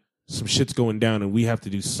going, some shit's going down and we have to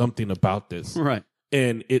do something about this. Right.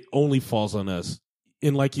 And it only falls on us.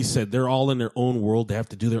 And like you said, they're all in their own world. They have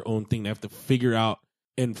to do their own thing. They have to figure out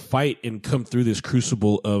and fight and come through this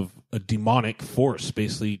crucible of a demonic force,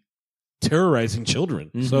 basically terrorizing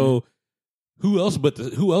children. So who else but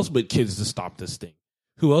kids to stop this thing?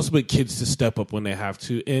 Who else but kids to step up when they have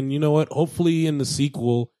to? And you know what? Hopefully in the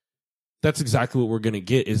sequel, that's exactly what we're going to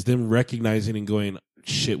get, is them recognizing and going,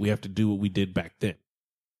 shit, we have to do what we did back then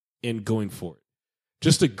and going for it.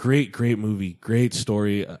 Just a great, great movie. Great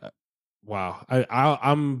story. Wow.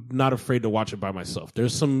 I'm not afraid to watch it by myself.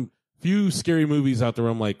 There's some few scary movies out there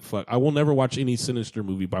where I'm like, fuck, I will never watch any Sinister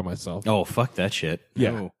movie by myself. Oh, fuck that shit.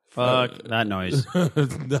 Yeah. No. Fuck that noise.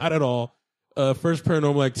 Not at all. First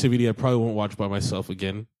Paranormal Activity, I probably won't watch by myself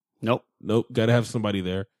again. Nope. Got to have somebody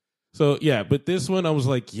there. So, yeah, but this one, I was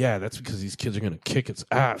like, yeah, that's because these kids are going to kick its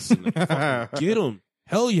ass. And get them.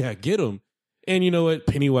 Hell yeah, get them. And you know what?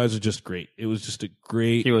 Pennywise was just great. It was just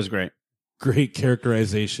He was great. Great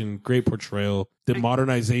characterization, great portrayal. The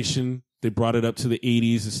modernization, they brought it up to the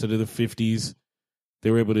 80s instead of the 50s.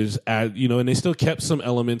 They were able to just add, and they still kept some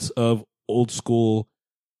elements of old school,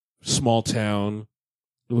 small town.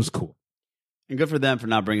 It was cool. And good for them for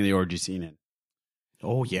not bringing the orgy scene in.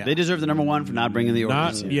 Oh, yeah. They deserve the number one for not bringing the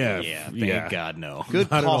orgy scene in. Yeah, thank God, no.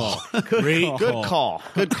 Good Not call. at all. Great Good call.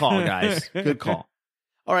 Good call, guys. Good call.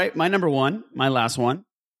 All right, my number one, my last one,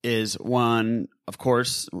 is one, of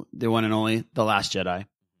course, the one and only, The Last Jedi.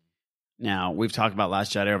 Now, we've talked about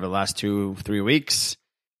Last Jedi over the last 2-3 weeks.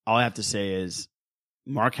 All I have to say is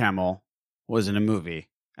Mark Hamill was in a movie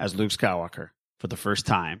as Luke Skywalker for the first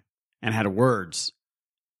time and had words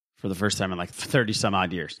for the first time in like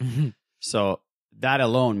 30-some-odd years. So that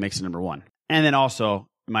alone makes it number one. And then also,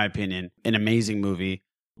 in my opinion, an amazing movie,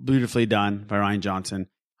 beautifully done by Rian Johnson.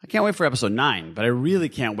 I can't wait for episode 9, but I really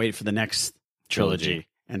can't wait for the next trilogy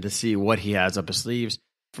and to see what he has up his sleeves.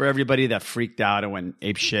 For everybody that freaked out and went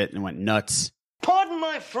apeshit and went nuts, Pardon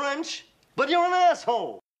my French, but you're an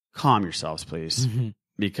asshole. calm yourselves, please,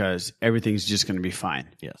 because everything's just going to be fine.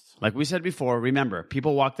 Yes. Like we said before, remember,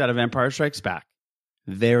 people walked out of Empire Strikes Back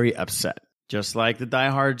very upset. Just like the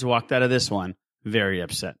diehards walked out of this one very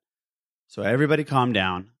upset. So everybody calm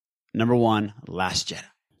down. Number one, Last Jedi.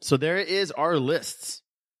 So there is our lists.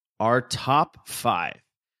 Our top 5.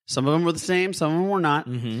 Some of them were the same, some of them were not.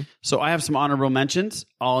 So I have some honorable mentions.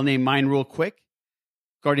 I'll name mine real quick.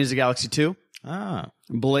 Guardians of the Galaxy 2.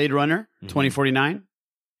 Blade Runner 2049.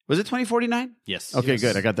 Was it 2049? Yes. Okay, Yes.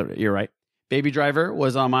 good. I got the. You're right. Baby Driver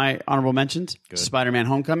was on my honorable mentions. Good. Spider-Man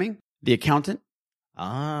Homecoming. The Accountant.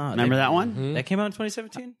 Remember that one? That came out in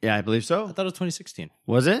 2017? Yeah, I believe so. I thought it was 2016.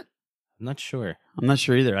 Was it? I'm not sure. I'm not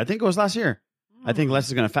sure either. I think it was last year. I think Les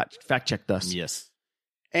is going to fact check us. Yes.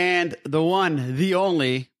 And the one, the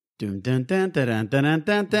only. Dun, dun, dun, dun, dun, dun,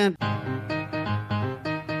 dun, dun.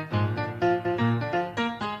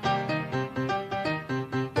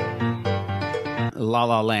 La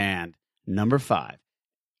La Land, number 5.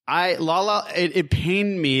 It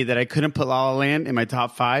pained me that I couldn't put La La Land in my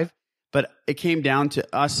top 5, but it came down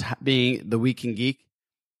to us being the Week in Geek.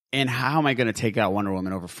 And how am I going to take out Wonder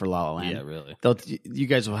Woman over for La La Land? Yeah, really. You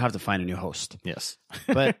guys will have to find a new host. Yes.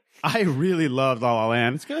 But I really loved La La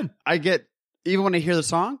Land. It's good. I get, even when I hear the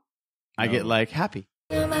song, I get like happy.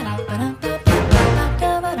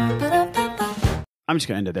 I'm just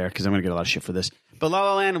going to end it there because I'm going to get a lot of shit for this. But La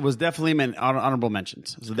La Land was definitely my honorable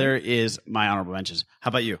mentions. So there is my honorable mentions. How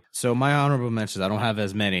about you? So my honorable mentions, I don't have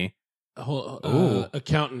as many,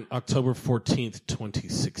 Accountant, October 14th,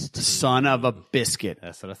 2016. Son of a biscuit.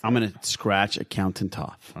 That's what I thought. I'm going to scratch Accountant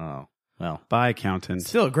off. Oh, well. Bye, Accountant.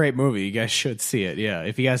 Still a great movie. You guys should see it. Yeah.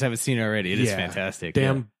 If you guys haven't seen it already, it is fantastic.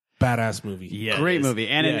 Damn badass movie. Yeah, Great movie.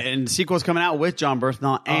 And sequel's coming out with John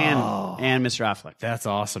Bernthal and Mr. Affleck. That's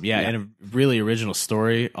awesome. Yeah, and a really original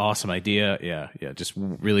story. Awesome idea. Yeah, just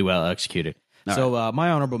really well executed. So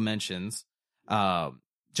my honorable mentions,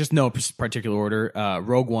 just no particular order.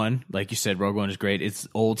 Rogue One, like you said, Rogue One is great. It's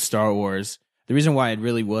old Star Wars. The reason why it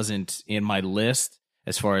really wasn't in my list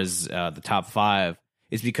as far as the top 5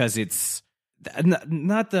 is because it's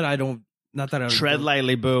not that I don't tread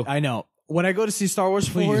lightly, boo. I know. What I go to see Star Wars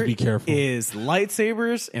Please for be careful. is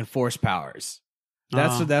lightsabers and force powers.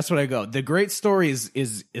 That's what I go. The great story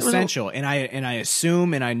is essential, and I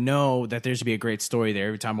assume and I know that there's to be a great story there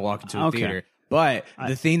every time I walk into a theater. But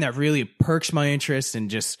the thing that really perks my interest and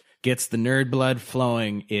just gets the nerd blood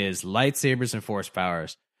flowing is lightsabers and force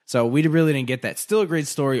powers. So we really didn't get that. Still a great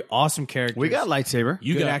story, awesome characters. We got lightsaber.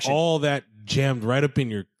 You got action. all that jammed right up in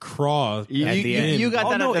your craw at the end. You got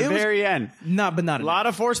that at the very end. But not a lot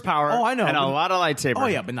of force power. Oh, I know. And a lot of lightsaber. Oh,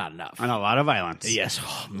 yeah, but not enough. And a lot of violence. Yes.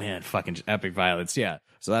 Oh, man. Fucking epic violence. Yeah.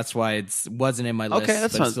 So that's why it wasn't in my list. Okay,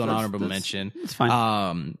 that's but fine. It's still an honorable mention. That's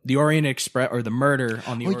fine. The Orient Express, or the murder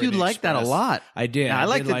on the Orient Express. You liked that a lot. I did. Yeah, I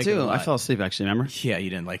liked it too. I I fell asleep, actually, remember? Yeah, you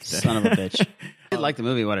didn't like that. Son of a bitch. I did like the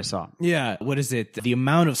movie, what I saw. Yeah. What is it? The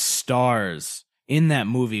amount of stars in that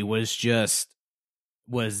movie was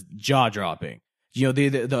jaw-dropping. You know,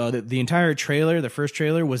 the entire trailer, the first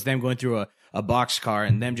trailer, was them going through a boxcar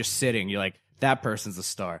and them just sitting. You're like, that person's a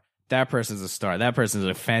star. That person's a star. That person's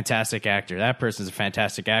a fantastic actor. That person's a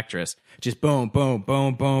fantastic actress. Just boom, boom,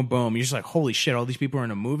 boom, boom, boom. You're just like, holy shit, all these people are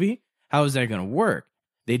in a movie? How is that going to work?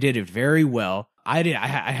 They did it very well. I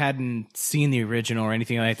hadn't seen the original or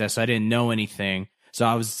anything like that, so I didn't know anything. So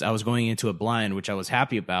I was going into it blind, which I was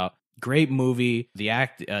happy about. Great movie. The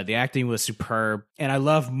acting was superb. And I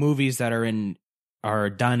love movies that are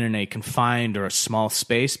done in a confined or a small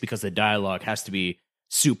space because the dialogue has to be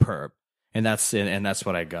superb. And that's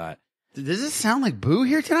what I got. Does this sound like Boo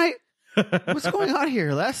here tonight? What's going on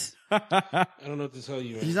here, Les? I don't know what to tell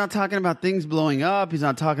you. He's not talking about things blowing up. He's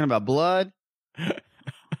not talking about blood. I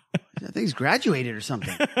think he's graduated or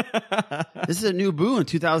something. This is a new Boo in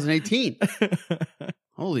 2018.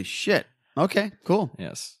 Holy shit. Okay, cool.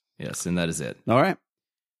 Yes, and that is it. All right.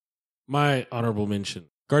 My honorable mention,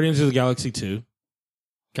 Guardians of the Galaxy 2.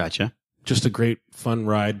 Gotcha. Just a great, fun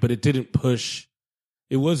ride, but it didn't push.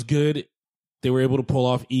 It was good. They were able to pull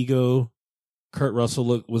off Ego. Kurt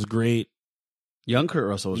Russell was great. Young Kurt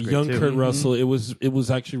Russell was great Young too. Kurt Russell. It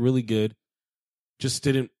was actually really good. Just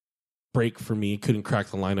didn't break for me. Couldn't crack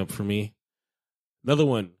the lineup for me. Another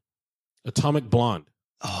one, Atomic Blonde.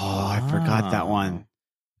 Oh, I forgot that one.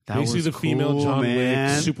 That Basically was the female cool, John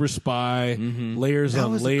man. Wick, super spy, layers That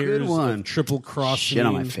on was a good layers one. of triple crossing. Shit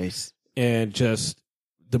on my face. And just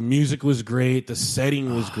the music was great. The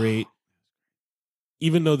setting was great.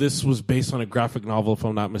 Even though this was based on a graphic novel, if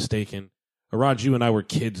I'm not mistaken. Raj, you and I were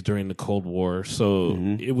kids during the Cold War, so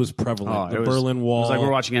it was prevalent. The Berlin Wall. It was like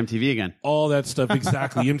we're watching MTV again. All that stuff.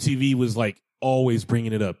 Exactly. MTV was like always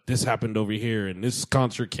bringing it up. This happened over here, and this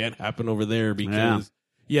concert can't happen over there because,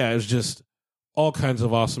 it was just all kinds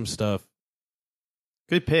of awesome stuff.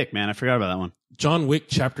 Good pick, man. I forgot about that one. John Wick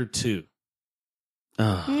Chapter 2.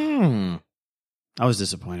 I was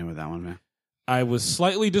disappointed with that one, man. I was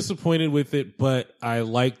slightly disappointed with it, but I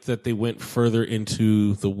liked that they went further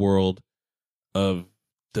into the world of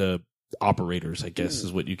the operators, I guess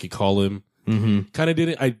is what you could call them. Mm-hmm.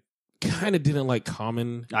 I kind of didn't like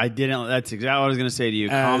Common. I didn't. That's exactly what I was going to say to you.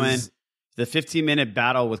 Common, the 15-minute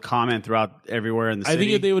battle with Common throughout everywhere in the city. I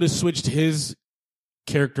think if they would have switched his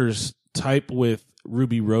character's type with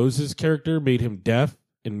Ruby Rose's character, made him deaf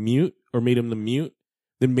and mute, or made him the mute,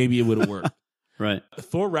 then maybe it would have worked. Right.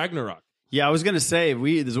 Thor Ragnarok. Yeah, I was going to say,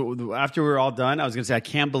 after we were all done, I was going to say, I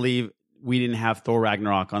can't believe we didn't have Thor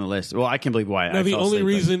Ragnarok on the list. Well, I can't believe why. Now, the only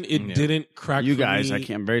reason it didn't crack you for guys, me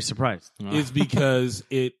I'm very surprised. is because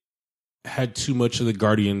it had too much of the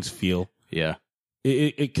Guardians feel. Yeah.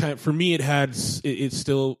 It kind of, for me, it's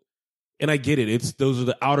still, and I get it. Those are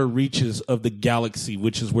the outer reaches of the galaxy,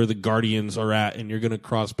 which is where the Guardians are at, and you're going to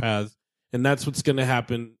cross paths, and that's what's going to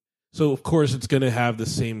happen. So, of course, it's going to have the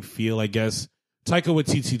same feel, I guess. Taika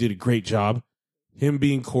Waititi did a great job. Him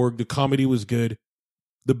being Korg, the comedy was good.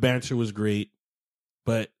 The banter was great.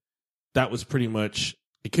 But that was pretty much,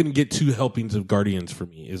 it couldn't get 2 helpings of Guardians for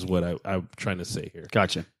me, is what I'm trying to say here.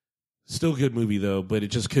 Gotcha. Still a good movie, though, but it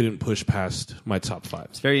just couldn't push past my top 5.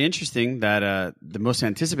 It's very interesting that the most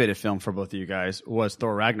anticipated film for both of you guys was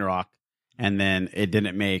Thor Ragnarok, and then it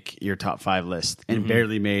didn't make your top 5 list, and Mhm.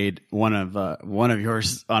 barely made one of your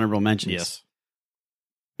honorable mentions. Yes.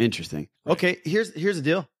 Interesting. Okay, here's the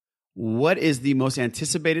deal. What is the most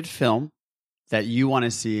anticipated film that you want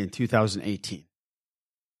to see in 2018?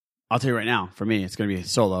 I'll tell you right now. For me, it's going to be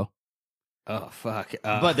Solo. Oh fuck!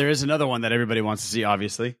 But there is another one that everybody wants to see.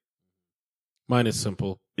 Obviously, Mine is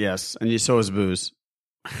simple. yes, and so is Booze.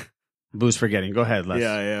 Booze forgetting. Go ahead, Les.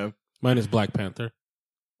 yeah. Mine is Black Panther.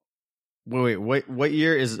 Wait. What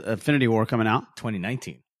year is Infinity War coming out?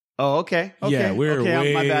 2019. Oh, okay. Yeah, we're okay,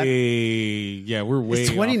 way. my bad. Yeah, we're way.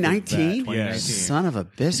 It's off of that. 2019. Yeah. Son of a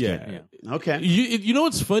biscuit. Yeah. Okay. You know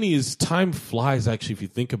what's funny is time flies. Actually, if you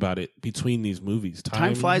think about it, between these movies,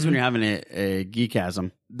 Time flies when you're having a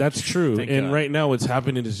geekasm. That's true. Thank And God. right now, what's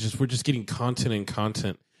happening is we're just getting content and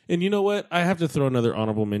content. And you know what? I have to throw another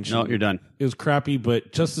honorable mention. No, you're done. It was crappy,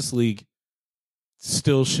 but Justice League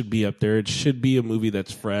still should be up there. It should be a movie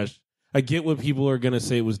that's fresh. I get what people are going to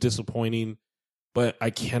say it was disappointing, but I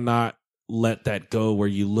cannot let that go where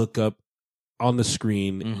you look up on the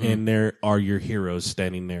screen and there are your heroes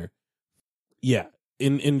standing there. Yeah.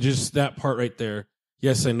 In just that part right there.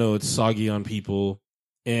 Yes, I know it's soggy on people.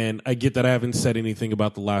 And I get that I haven't said anything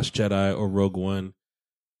about The Last Jedi or Rogue One.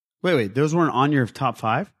 Wait. Those weren't on your top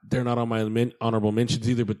 5? They're not on my honorable mentions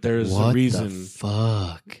either, but there's What a reason. the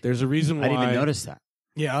fuck? There's a reason why. I didn't even notice that.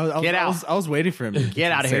 Yeah, Get I was waiting for him to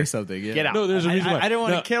Get out of say here. something. Yeah. Get out. No, there's a reason why. I didn't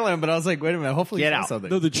want No. to kill him, but I was like, wait a minute. Hopefully, Get he out. says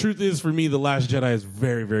something. No, the truth is, for me, The Last Jedi is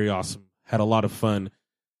very, very awesome. Had a lot of fun.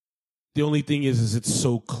 The only thing is it's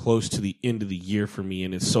so close to the end of the year for me,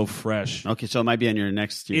 and it's so fresh. Okay, so it might be on your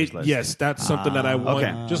next year's list. Yes, that's something that I want.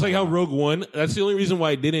 okay. Just like how Rogue One, that's the only reason why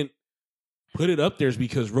I didn't put it up there is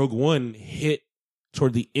because Rogue One hit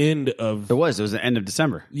toward the end of. It was the end of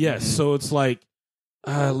December. Yes, so it's like,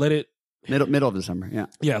 let it. Middle of December, yeah.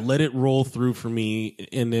 Yeah, let it roll through for me,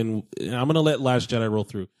 and then I'm going to let Last Jedi roll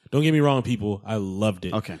through. Don't get me wrong, people. I loved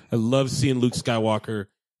it. Okay. I love seeing Luke Skywalker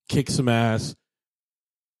kick some ass,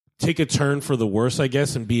 take a turn for the worse, I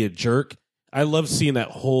guess, and be a jerk. I love seeing that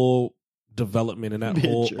whole development and that Be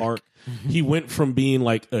a whole jerk. arc. He went from being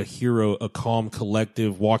like a hero, a calm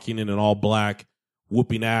collective, walking in an all black,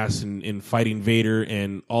 whooping ass and fighting Vader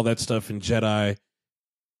and all that stuff in Jedi.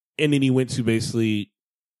 And then he went to basically,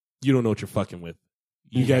 you don't know what you're fucking with.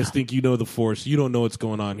 You guys think you know the Force. You don't know what's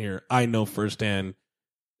going on here. I know firsthand.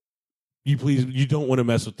 You don't want to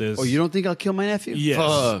mess with this. Oh, you don't think I'll kill my nephew? Yes.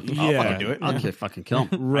 Fuck. I'll Yeah. fucking do it. I'll fucking kill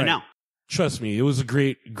him right now. Trust me, it was a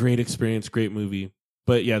great experience, great movie.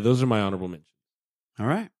 But yeah, those are my honorable mentions. All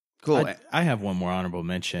right. Cool. I have one more honorable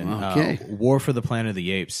mention. Okay. War for the Planet of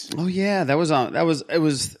the Apes. Oh yeah, that was on. It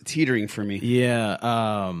was teetering for me.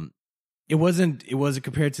 Yeah. It wasn't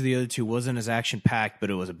compared to the other two. It wasn't as action packed, but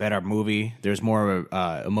it was a better movie. There's more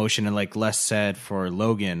emotion, and like Les said, for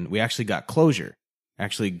Logan, we actually got closure.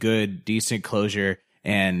 Actually, good, decent closure,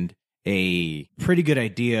 and a pretty good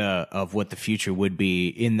idea of what the future would be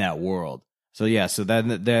in that world. So yeah, so that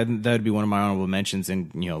would be one of my honorable mentions.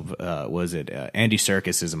 And was it Andy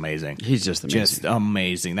Serkis is amazing. He's just amazing. Just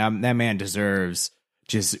amazing. That man deserves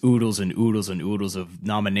just oodles and oodles and oodles of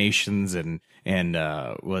nominations and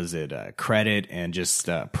was it credit and just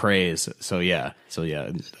praise. So yeah.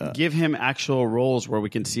 Give him actual roles where we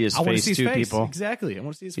can see his I want to face see his too, face. people. Exactly. I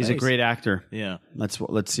want to see his He's face. a great actor. Yeah.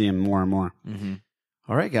 Let's see him more and more. Mm-hmm.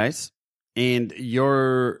 All right, guys. And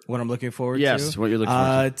what I'm looking forward to? Yes, what you're looking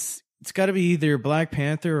forward to. It's got to be either Black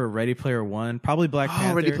Panther or Ready Player One. Probably Black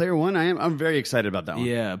Panther. Ready Player One. I'm very excited about that one.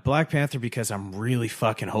 Yeah, Black Panther because I'm really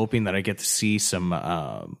fucking hoping that I get to see some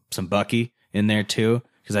Bucky in there too.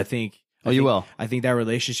 Because I think you will. I think that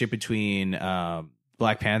relationship between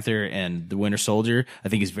Black Panther and the Winter Soldier I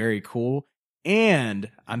think is very cool. And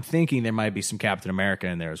I'm thinking there might be some Captain America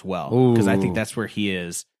in there as well because I think that's where he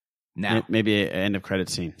is now. Maybe an end of credit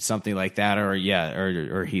scene, something like that,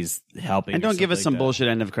 or he's helping. And don't give us some bullshit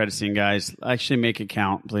end of credit scene, guys. Actually, make it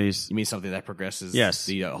count, please. You mean something that progresses? Yes,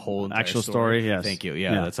 the whole entire actual story. Yes, thank you.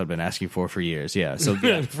 Yeah, that's what I've been asking for years. Yeah, so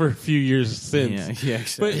yeah. For a few years since. Yeah.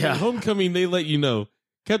 But Homecoming, they let you know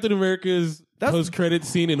Captain America's post credit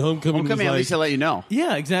scene in Homecoming. Homecoming, at least they let you know.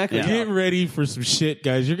 Yeah, exactly. Get ready for some shit,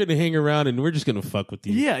 guys. You're gonna hang around, and we're just gonna fuck with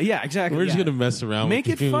you. Yeah, exactly. We're just gonna mess around. Make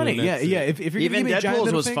with it you, funny. and that's Yeah. it. If you're even gonna give me a giant Deadpool's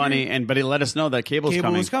middle was finger, funny, but he let us know that Cable's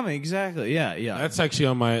coming. was coming. Exactly. Yeah. That's actually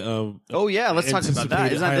on my. Oh yeah, let's talk about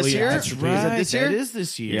that. Is that this year? Is that this year? That is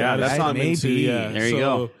this year. Yeah, that's on maybe. There you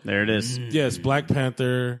go. There it is. Yes, Black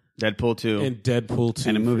Panther, Deadpool 2, and Deadpool 2,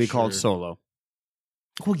 and a movie for called sure. Solo.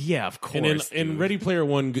 Well, yeah, of course. And Ready Player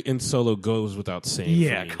One and Solo goes without saying.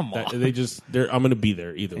 Yeah, for me. come on. I'm gonna be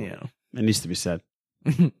there either way. It needs to be said.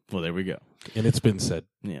 Well, there we go. And it's been said.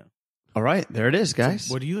 Yeah. All right, there it is, guys.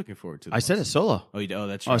 So what are you looking forward to? I said it, Solo. Oh,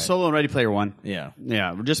 that's right. Solo and Ready Player One. Yeah.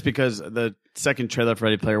 Yeah, just because the second trailer for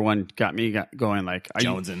Ready Player One got me going like...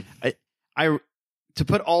 Jonesing. To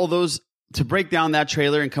put all those... To break down that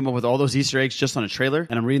trailer and come up with all those Easter eggs just on a trailer,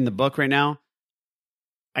 and I'm reading the book right now,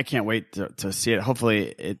 I can't wait to see it.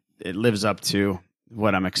 Hopefully it lives up to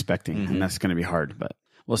what I'm expecting, and that's going to be hard, but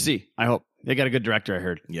we'll see. I hope. They got a good director, I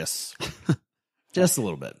heard. Yes. Just a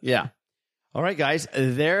little bit. Yeah. All right, guys.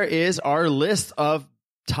 There is our list of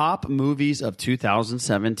top movies of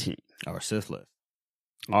 2017. Our Sith list.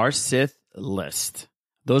 Our Sith list.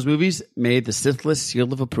 Those movies made the Sith list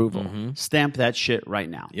seal of approval. Stamp that shit right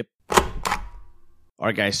now. Yep. All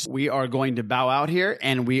right, guys. We are going to bow out here,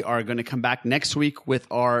 and we are going to come back next week with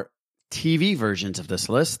our TV versions of this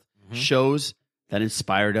list. Shows that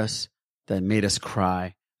inspired us, that made us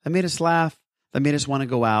cry, that made us laugh, that made us want to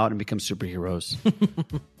go out and become superheroes.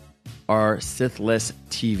 Our Sith list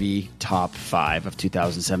TV top 5 of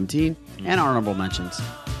 2017 and honorable mentions.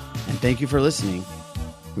 And thank you for listening.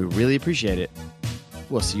 We really appreciate it.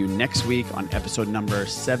 We'll see you next week on episode number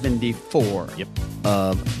 74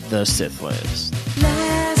 of the Sith List.